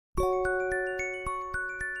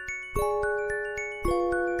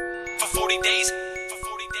40 days.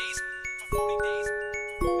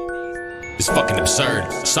 It's fucking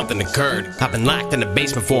absurd, something occurred. I've been locked in the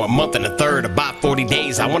basement for a month and a third, about 40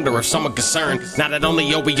 days. I wonder if someone concerned. Now that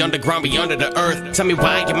only are we underground, we under the earth. Tell me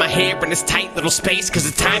why I get my hair in this tight little space, cause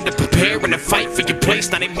it's time to prepare and to fight for your place.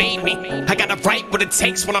 Now they made me, I gotta write what it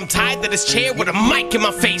takes when I'm tied to this chair with a mic in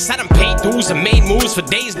my face. I done paid dues and made moves for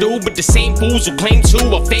days, dude, but the same fools who claim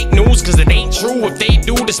to are fake news, cause it ain't true. If they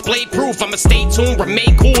do display proof, I'ma stay tuned,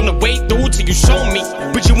 remain cool and wait through till you show me.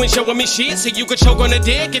 But you ain't showing me shit, so you could choke on a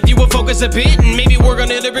dick if you would focus a bit and maybe work on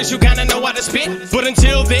the lyrics, you kinda know how to spit. But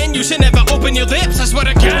until then, you should never open your lips. I swear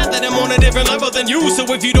to God that I'm on a different level than you. So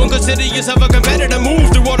if you don't consider yourself a competitor, move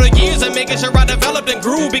through all the years and making sure I developed and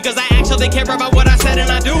grew, because I actually care about what I said and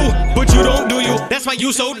I do. But you don't, do you? That's why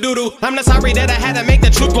you so doo-doo. I'm not sorry that I had to make the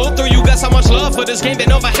truth go through. You got so much love for this game,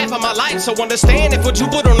 been over half of my life. So understand, if what you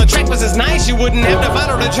put on the track was as nice, you wouldn't have to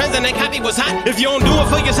follow the trends and that copy was hot. If you don't do it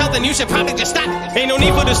for yourself, then you should probably just stop. Ain't no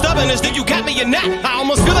need for the stubbornness, do you got me or not? I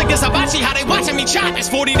almost feel like this hibachi, how they watching me chop. It's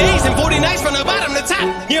 40 days and 40 nights from the bottom to top.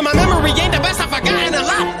 Yeah, my memory ain't the best, I've forgotten a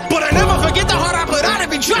lot, but I never forget the heart I put out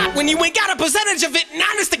every drop. When you ain't got a percentage of it, and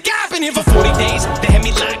honest to God, been here for 40 days. They had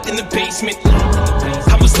me locked in the basement.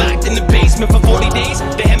 I was locked in the basement for 40 days.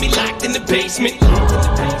 They had me locked in the basement.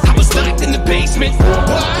 I was locked in the basement.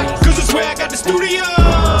 Why? Cause it's where I got the studio.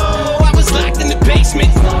 I was locked in the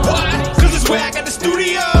basement. Why? Cause it's where I got the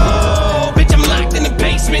studio. Bitch, I'm locked in the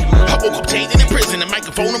basement. I woke up chained in prison, the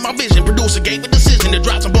microphone in my vision. Producer gave a decision to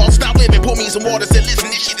drop some balls, stop living. Pour me some water, said listen,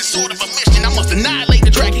 this shit is sort of a mission. I must annihilate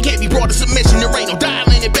the track, it can't be brought to submission. There ain't no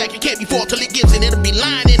dialing it back, it can't be fought till it gives it. It'll be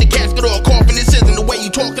lying in the casket or a coffin in scissor. The way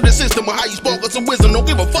you talk to the system or how you spoke with some wisdom. Don't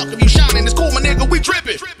give a fuck if you shining, it's cool my nigga, we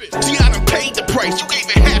trippin'. See, I done paid the price, you gave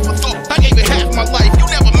it half a thought, I gave it half my life. You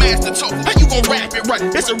never mastered talk, how you gon' rap it right?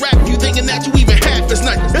 It's a rap if you thinking that you even half as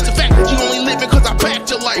nice. It's a fact that you only living cause I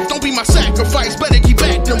packed your life. Don't be my sacrifice, better keep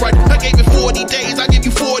acting right. I gave it 40 days, I give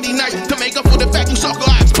you 40 nights to make up for the fact you sucker,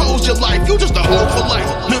 I exposed your life. You just a hoe for life.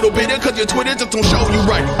 Little bitter cause your Twitter just don't show you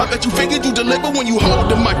right. I bet you figured you deliver when you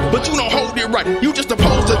hold the mic, but you don't hold it right. You just a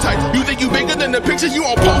poster type. You think you bigger than the picture, you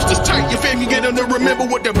on posters tight. Your family get them to remember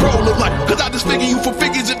what that bro look like. Cause I just figure you for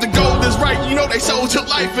figures if the gold is right. You know they sold your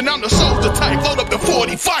life and I'm the soldier type. Load up the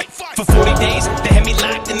 40, fight. For 40 days, they had me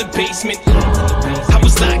locked in the basement. I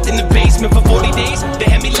was locked in the basement for 40 days. They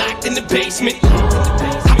had me locked in the basement.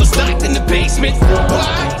 I was locked in the basement.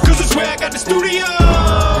 Why? Cause it's where I got the studio.